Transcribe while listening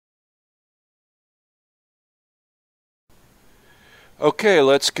Okay,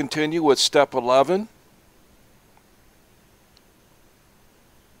 let's continue with step 11.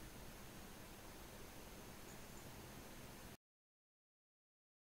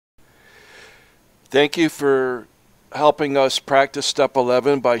 Thank you for helping us practice step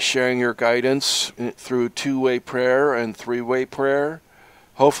 11 by sharing your guidance through two-way prayer and three-way prayer.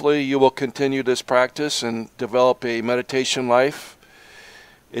 Hopefully you will continue this practice and develop a meditation life.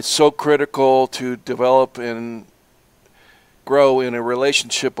 It's so critical to develop and grow in a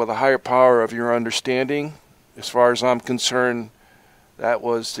relationship with a higher power of your understanding. As far as I'm concerned, that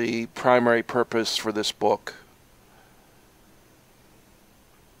was the primary purpose for this book.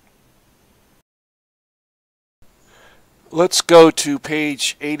 Let's go to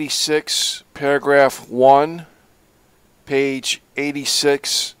page 86, paragraph 1. Page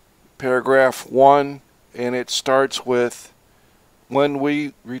 86, paragraph 1, and it starts with, "When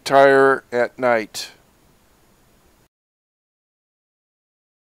we retire at night."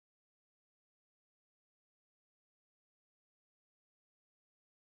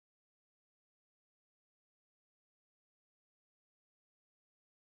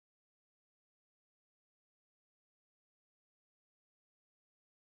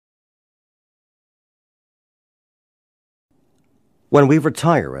 When we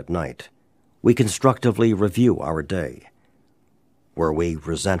retire at night, we constructively review our day. Were we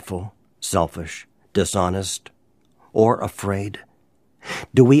resentful, selfish, dishonest, or afraid?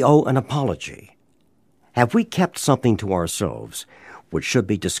 Do we owe an apology? Have we kept something to ourselves which should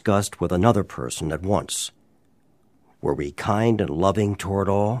be discussed with another person at once? Were we kind and loving toward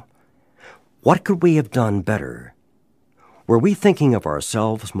all? What could we have done better? Were we thinking of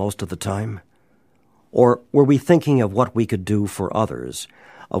ourselves most of the time? Or were we thinking of what we could do for others,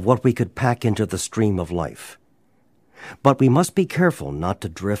 of what we could pack into the stream of life? But we must be careful not to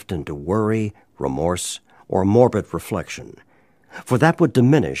drift into worry, remorse, or morbid reflection, for that would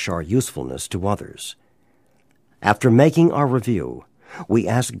diminish our usefulness to others. After making our review, we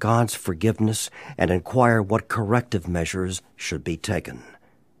ask God's forgiveness and inquire what corrective measures should be taken.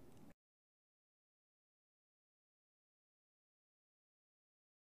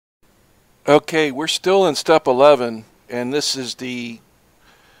 Okay, we're still in step 11, and this is the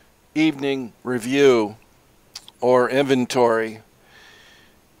evening review or inventory.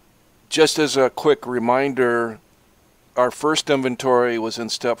 Just as a quick reminder, our first inventory was in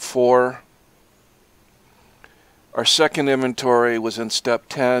step 4. Our second inventory was in step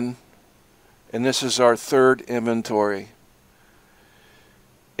 10, and this is our third inventory.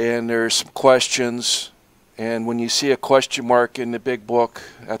 And there's some questions. And when you see a question mark in the big book,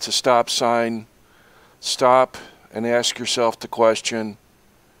 that's a stop sign. Stop and ask yourself the question.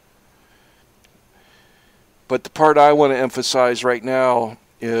 But the part I want to emphasize right now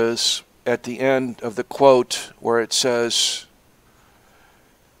is at the end of the quote where it says,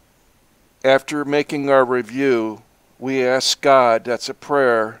 "After making our review, we ask God," that's a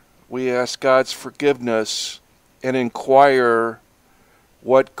prayer, "we ask God's forgiveness and inquire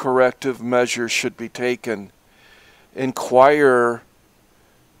what corrective measures should be taken." Inquire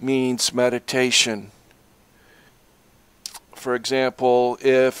means meditation. For example,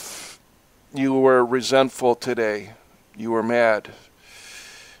 if you were resentful today, you were mad,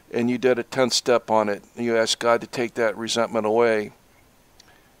 and you did a 10-step on it, and you asked God to take that resentment away,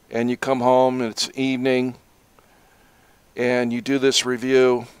 and you come home and it's evening, and you do this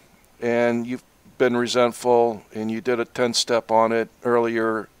review, and you've been resentful, and you did a 10-step on it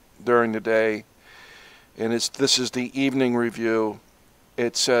earlier during the day, and this is the evening review.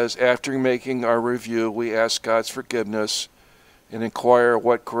 It says, "After making our review, we ask God's forgiveness and inquire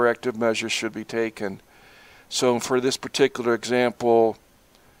what corrective measures should be taken." So for this particular example,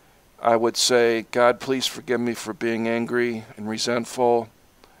 I would say, "God, please forgive me for being angry and resentful."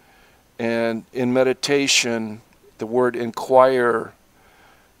 And in meditation, the word inquire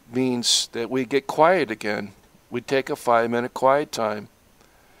means that we get quiet again. We take a 5-minute quiet time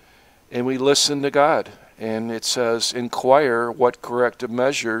and we listen to God. And it says, inquire what corrective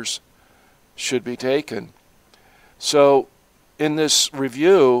measures should be taken. So in this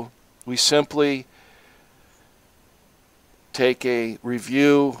review, we simply take a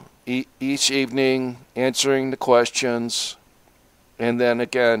review each evening, answering the questions. And then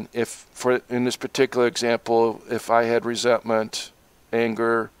again, if in this particular example, if I had resentment,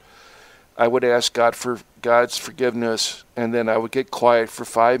 anger, I would ask God for God's forgiveness, and then I would get quiet for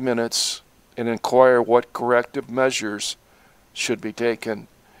 5 minutes and inquire what corrective measures should be taken.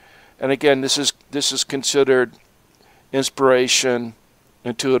 And again, this is considered inspiration,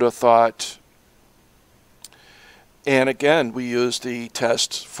 intuitive thought. And again, we use the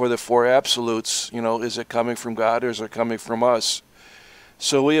test for the 4 absolutes. Is it coming from God or is it coming from us?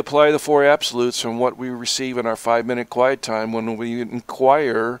 So we apply the four absolutes from what we receive in our 5-minute quiet time when we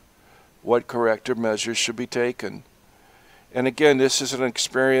inquire what corrective measures should be taken. And again, this is an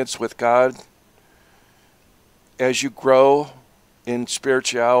experience with God. As you grow in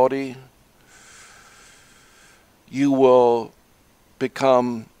spirituality, you will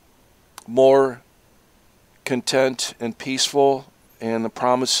become more content and peaceful, and the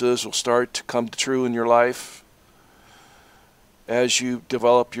promises will start to come true in your life as you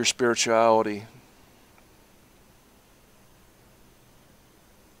develop your spirituality.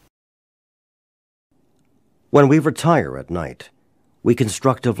 When we retire at night, we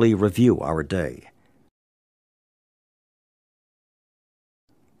constructively review our day.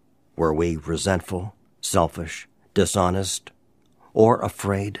 Were we resentful, selfish, dishonest, or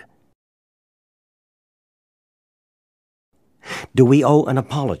afraid? Do we owe an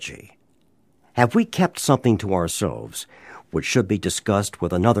apology? Have we kept something to ourselves which should be discussed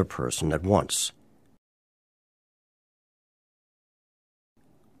with another person at once?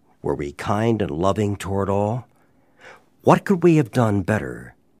 Were we kind and loving toward all? What could we have done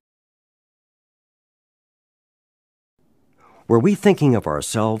better? Were we thinking of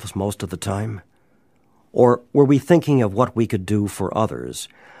ourselves most of the time? Or were we thinking of what we could do for others,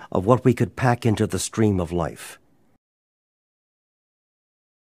 of what we could pack into the stream of life?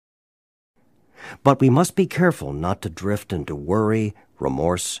 But we must be careful not to drift into worry,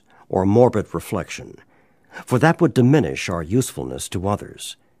 remorse, or morbid reflection, for that would diminish our usefulness to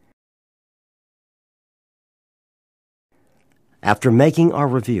others. After making our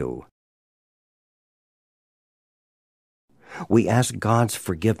review, we ask God's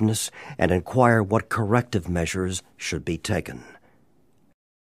forgiveness and inquire what corrective measures should be taken.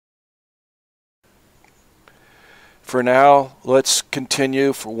 For now, let's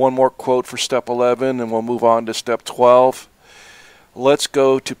continue for one more quote for step 11, and we'll move on to step 12. Let's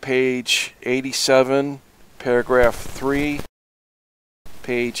go to page 87, paragraph 3.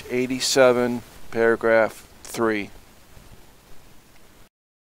 Page 87, paragraph 3.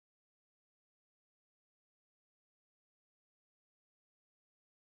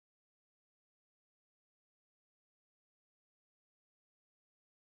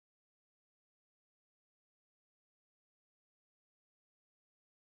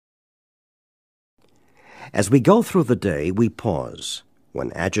 As we go through the day, we pause,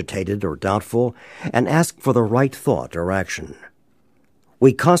 when agitated or doubtful, and ask for the right thought or action.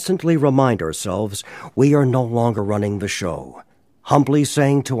 We constantly remind ourselves we are no longer running the show, humbly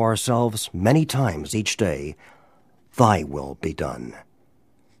saying to ourselves many times each day, "Thy will be done."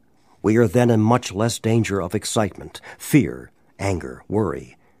 We are then in much less danger of excitement, fear, anger,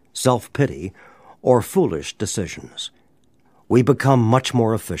 worry, self-pity, or foolish decisions. We become much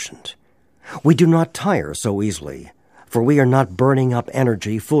more efficient. We do not tire so easily, for we are not burning up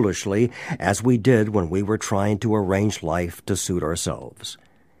energy foolishly as we did when we were trying to arrange life to suit ourselves.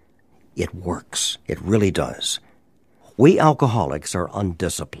 It works. It really does. We alcoholics are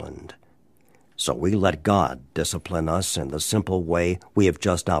undisciplined, so we let God discipline us in the simple way we have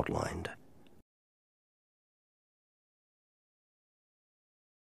just outlined.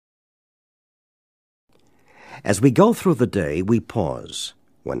 As we go through the day, we pause,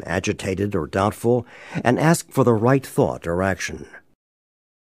 when agitated or doubtful, and ask for the right thought or action.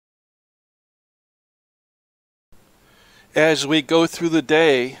 As we go through the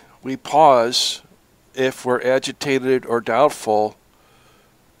day, we pause if we're agitated or doubtful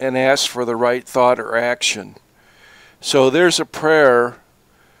and ask for the right thought or action. So there's a prayer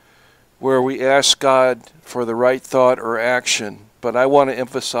where we ask God for the right thought or action, but I want to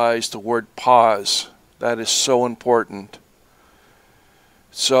emphasize the word pause. That is so important.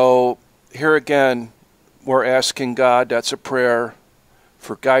 So here again, we're asking God, that's a prayer,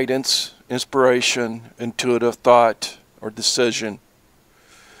 for guidance, inspiration, intuitive thought, or decision.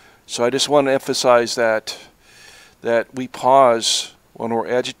 So I just want to emphasize that we pause when we're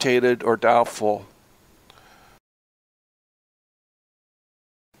agitated or doubtful.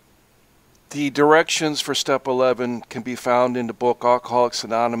 The directions for step 11 can be found in the book Alcoholics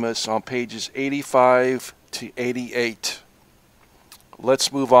Anonymous on pages 85 to 88.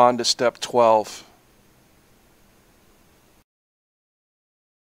 Let's move on to step 12.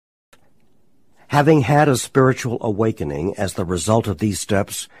 Having had a spiritual awakening as the result of these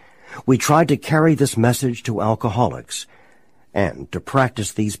steps, we tried to carry this message to alcoholics and to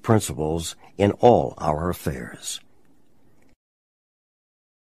practice these principles in all our affairs.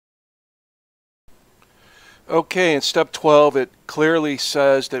 Okay, in step 12, it clearly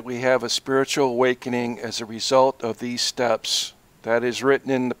says that we have a spiritual awakening as a result of these steps. That is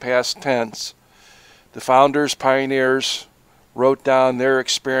written in the past tense. The founders, pioneers, wrote down their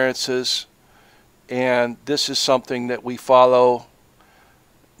experiences, and this is something that we follow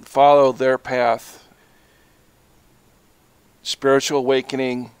their path. Spiritual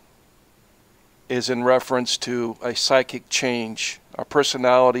awakening is in reference to a psychic change, a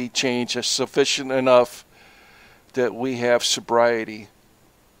personality change is sufficient enough that we have sobriety.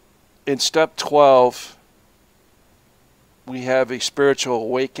 In step 12, we have a spiritual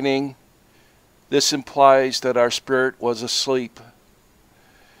awakening. This implies that our spirit was asleep.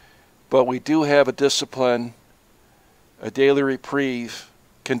 But we do have a discipline, a daily reprieve,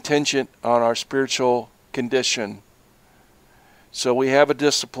 contingent on our spiritual condition. So we have a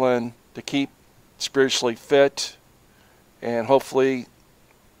discipline to keep spiritually fit, and hopefully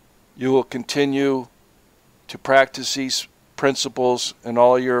you will continue to practice these principles in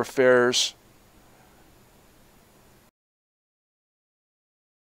all your affairs.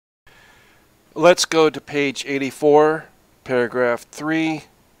 Let's go to page 84, paragraph 3.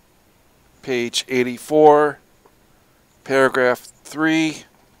 Page 84, paragraph 3.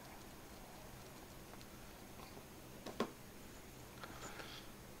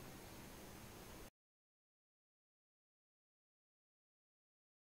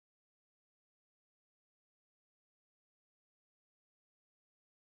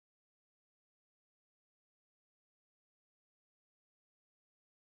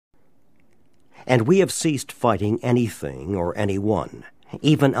 And we have ceased fighting anything or anyone,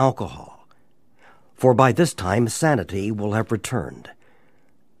 even alcohol. For by this time sanity will have returned.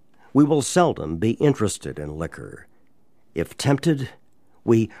 We will seldom be interested in liquor. If tempted,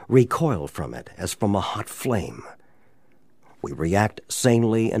 we recoil from it as from a hot flame. We react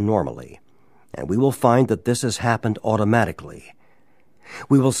sanely and normally, and we will find that this has happened automatically.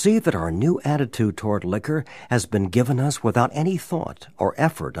 We will see that our new attitude toward liquor has been given us without any thought or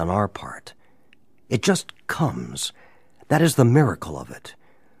effort on our part. It just comes. That is the miracle of it.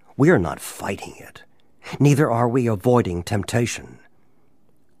 We are not fighting it. Neither are we avoiding temptation.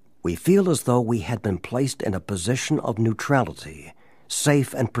 We feel as though we had been placed in a position of neutrality,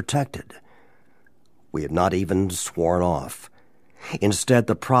 safe and protected. We have not even sworn off. Instead,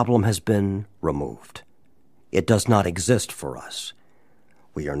 the problem has been removed. It does not exist for us.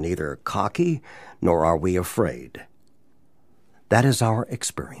 We are neither cocky nor are we afraid. That is our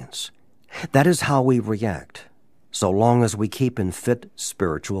experience. That is how we react, so long as we keep in fit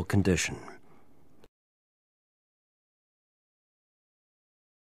spiritual condition.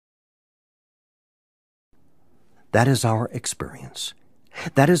 That is our experience.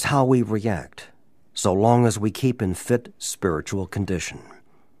 That is how we react, so long as we keep in fit spiritual condition.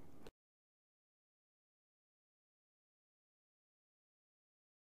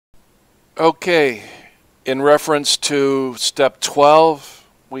 Okay, in reference to step 12,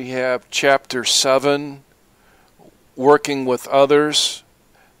 we have chapter 7, working with others.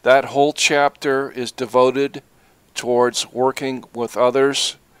 That whole chapter is devoted towards working with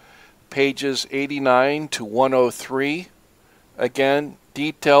others. Pages 89 to 103. Again,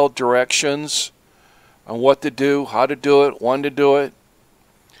 detailed directions on what to do, how to do it, when to do it.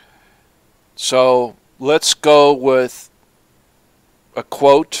 So let's go with a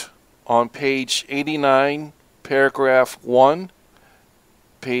quote on page 89, paragraph 1.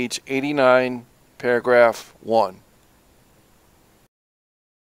 Page 89, paragraph 1.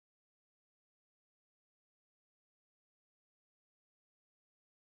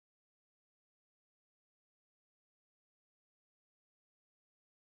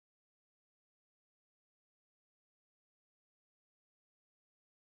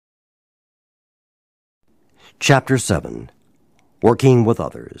 Chapter 7. Working with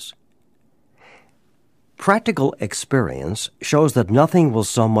Others. Practical experience shows that nothing will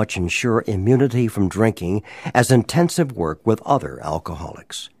so much ensure immunity from drinking as intensive work with other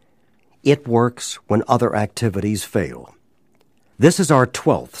alcoholics. It works when other activities fail. This is our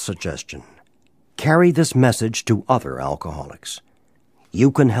 12th suggestion. Carry this message to other alcoholics. You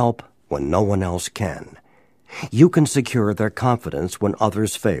can help when no one else can. You can secure their confidence when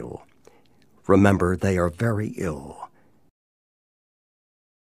others fail. Remember, they are very ill.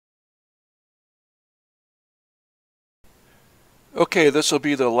 Okay, this will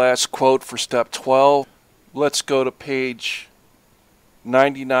be the last quote for step 12. Let's go to page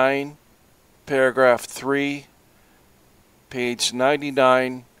 99, paragraph 3. Page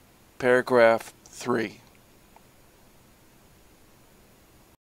 99, paragraph 3.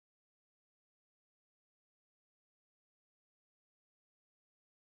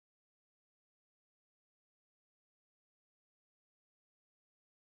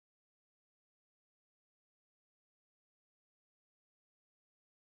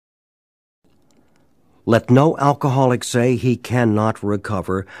 Let no alcoholic say he cannot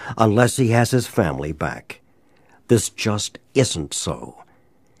recover unless he has his family back. This just isn't so.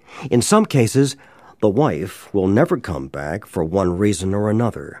 In some cases, the wife will never come back for one reason or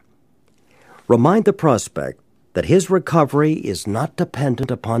another. Remind the prospect that his recovery is not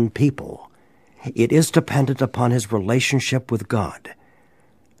dependent upon people. It is dependent upon his relationship with God.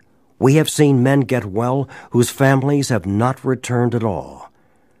 We have seen men get well whose families have not returned at all.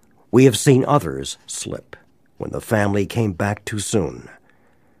 We have seen others slip when the family came back too soon.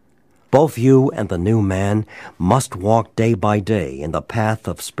 Both you and the new man must walk day by day in the path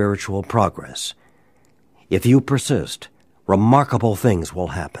of spiritual progress. If you persist, remarkable things will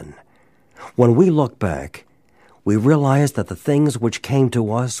happen. When we look back, we realize that the things which came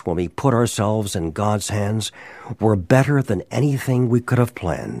to us when we put ourselves in God's hands were better than anything we could have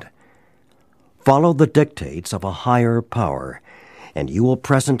planned. Follow the dictates of a higher power, and you will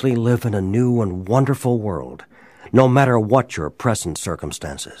presently live in a new and wonderful world, no matter what your present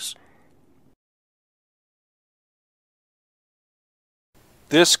circumstances.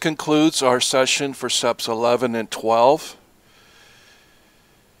 This concludes our session for steps 11 and 12.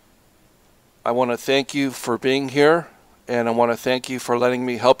 I want to thank you for being here, and I want to thank you for letting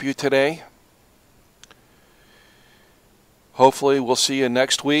me help you today. Hopefully we'll see you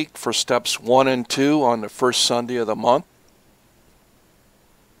next week for steps 1 and 2 on the first Sunday of the month.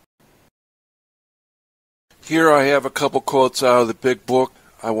 Here I have a couple quotes out of the big book.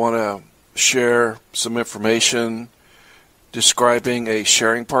 I want to share some information describing a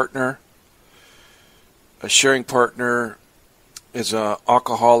sharing partner. A sharing partner is an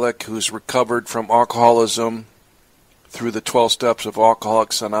alcoholic who's recovered from alcoholism through the 12 steps of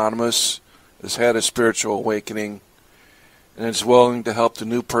Alcoholics Anonymous, has had a spiritual awakening, and is willing to help the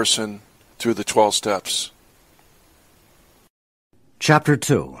new person through the 12 steps. Chapter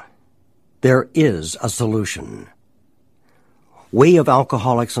 2. There is a solution. We of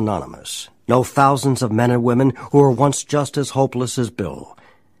Alcoholics Anonymous know thousands of men and women who were once just as hopeless as Bill.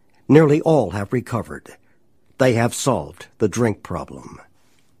 Nearly all have recovered. They have solved the drink problem.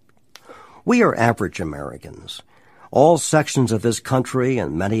 We are average Americans. All sections of this country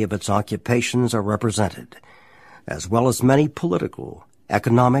and many of its occupations are represented, as well as many political,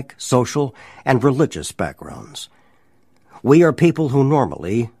 economic, social, and religious backgrounds. We are people who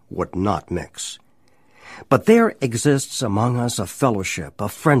normally would not mix. But there exists among us a fellowship, a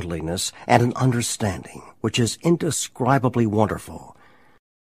friendliness, and an understanding which is indescribably wonderful.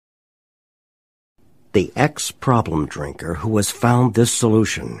 The ex-problem drinker who has found this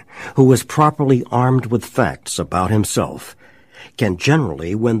solution, who is properly armed with facts about himself, can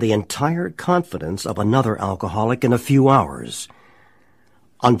generally win the entire confidence of another alcoholic in a few hours.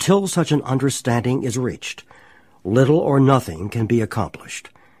 Until such an understanding is reached, little or nothing can be accomplished.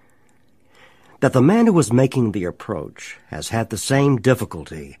 That the man who is making the approach has had the same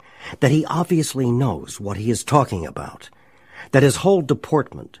difficulty, that he obviously knows what he is talking about, that his whole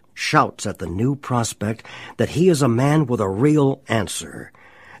deportment shouts at the new prospect that he is a man with a real answer,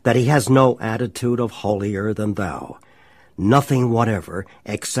 that he has no attitude of holier than thou, nothing whatever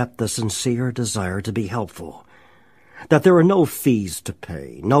except the sincere desire to be helpful, that there are no fees to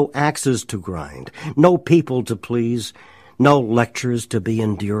pay, no axes to grind, no people to please, no lectures to be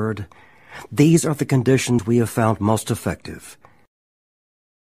endured. These are the conditions we have found most effective.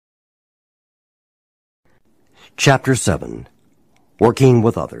 Chapter 7. Working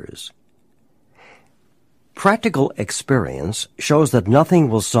with Others. Practical experience shows that nothing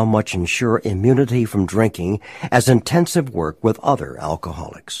will so much ensure immunity from drinking as intensive work with other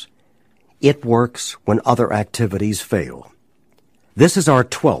alcoholics. It works when other activities fail. This is our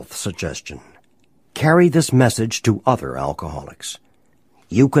 12th suggestion. Carry this message to other alcoholics.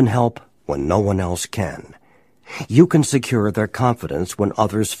 You can help when no one else can. You can secure their confidence when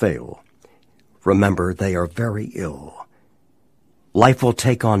others fail. Remember, they are very ill. Life will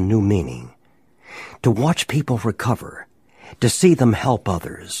take on new meaning. To watch people recover, to see them help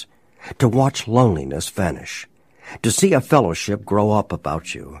others, to watch loneliness vanish, to see a fellowship grow up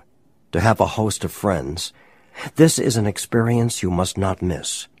about you, to have a host of friends, this is an experience you must not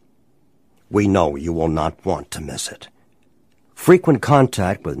miss. We know you will not want to miss it. Frequent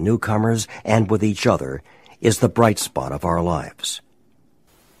contact with newcomers and with each other is the bright spot of our lives.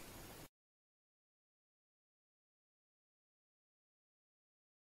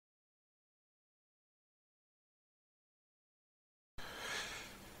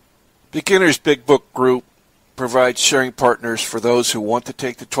 Beginner's Big Book Group provides sharing partners for those who want to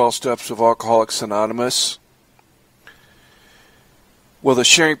take the 12 steps of Alcoholics Anonymous. Will the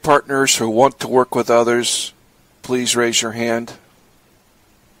sharing partners who want to work with others please raise your hand?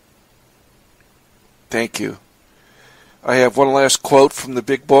 Thank you. I have one last quote from the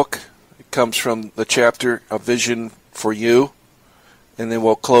big book. It comes from the chapter A Vision for You, and then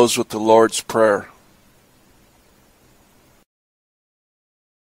we'll close with the Lord's Prayer.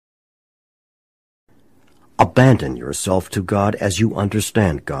 Abandon yourself to God as you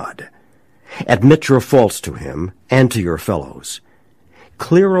understand God. Admit your faults to Him and to your fellows.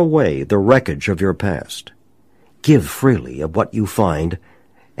 Clear away the wreckage of your past. Give freely of what you find,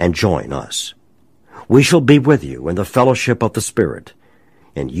 and join us. We shall be with you in the fellowship of the Spirit,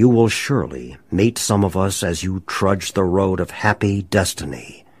 and you will surely meet some of us as you trudge the road of happy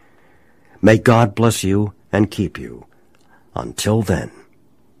destiny. May God bless you and keep you. Until then.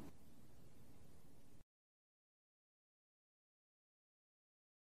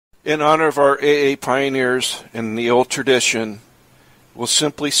 In honor of our AA pioneers in the old tradition, we'll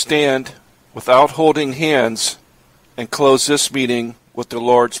simply stand without holding hands and close this meeting with the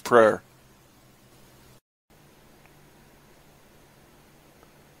Lord's Prayer.